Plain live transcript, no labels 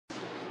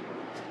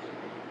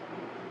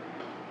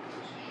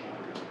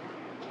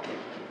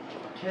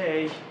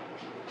Okay.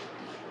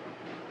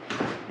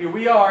 Here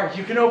we are.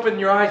 You can open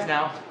your eyes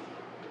now.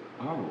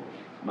 Oh,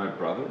 my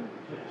brother?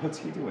 What's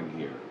he doing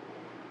here?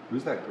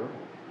 Who's that girl?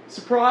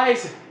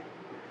 Surprise!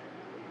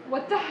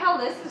 What the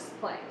hell is this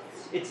place?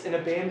 It's an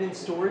abandoned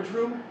storage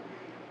room.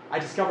 I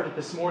discovered it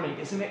this morning.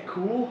 Isn't it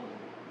cool?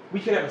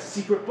 We could have a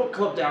secret book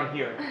club down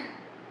here.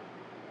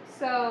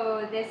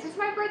 So, this is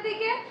my birthday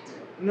gift?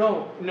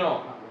 No.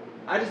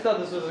 I just thought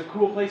this was a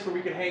cool place where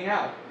we could hang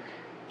out.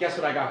 Guess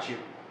what I got you?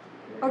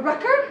 A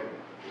record?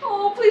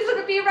 Oh, please let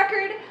it be a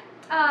record.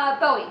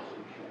 Bowie.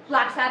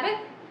 Black Sabbath.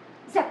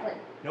 Zeppelin.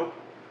 Nope.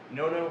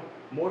 No.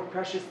 More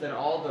precious than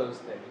all those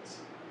things.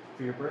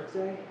 For your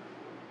birthday,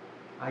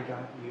 I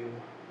got you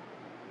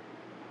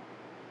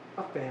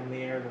a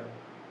family heirloom.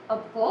 A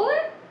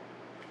bullet?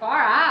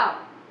 Far out.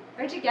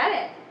 Where'd you get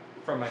it?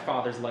 From my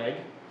father's leg.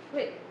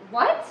 Wait,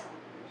 what?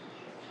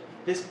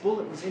 This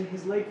bullet was in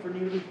his leg for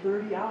nearly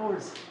 30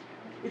 hours.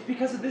 It's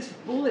because of this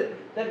bullet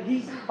that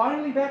he's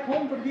finally back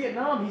home from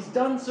Vietnam. He's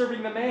done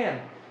serving the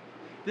man.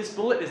 This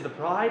bullet is the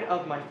pride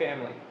of my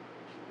family.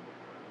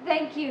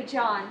 Thank you,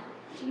 John.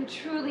 You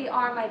truly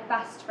are my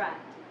best friend.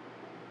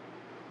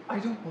 I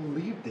don't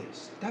believe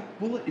this. That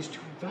bullet is too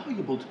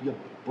valuable to be a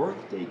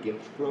birthday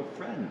gift for a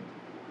friend.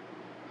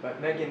 But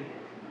Megan,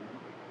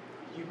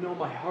 you know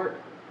my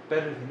heart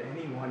better than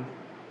anyone.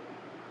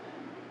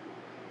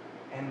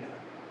 And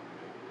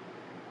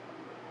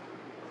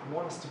I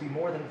want us to be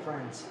more than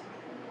friends.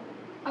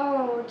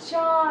 Oh,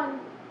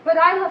 John, but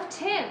I love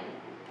Tim.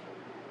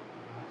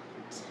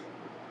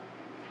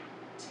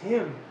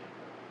 Tim?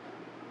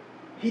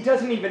 He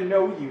doesn't even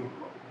know you.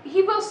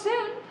 He will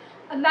soon.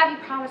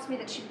 Maggie promised me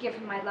that she'd give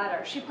him my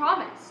letter. She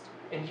promised.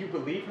 And you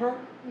believe her?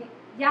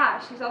 Yeah,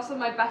 she's also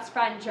my best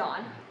friend,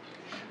 John.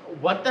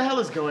 What the hell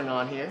is going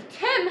on here?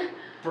 Tim!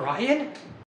 Brian?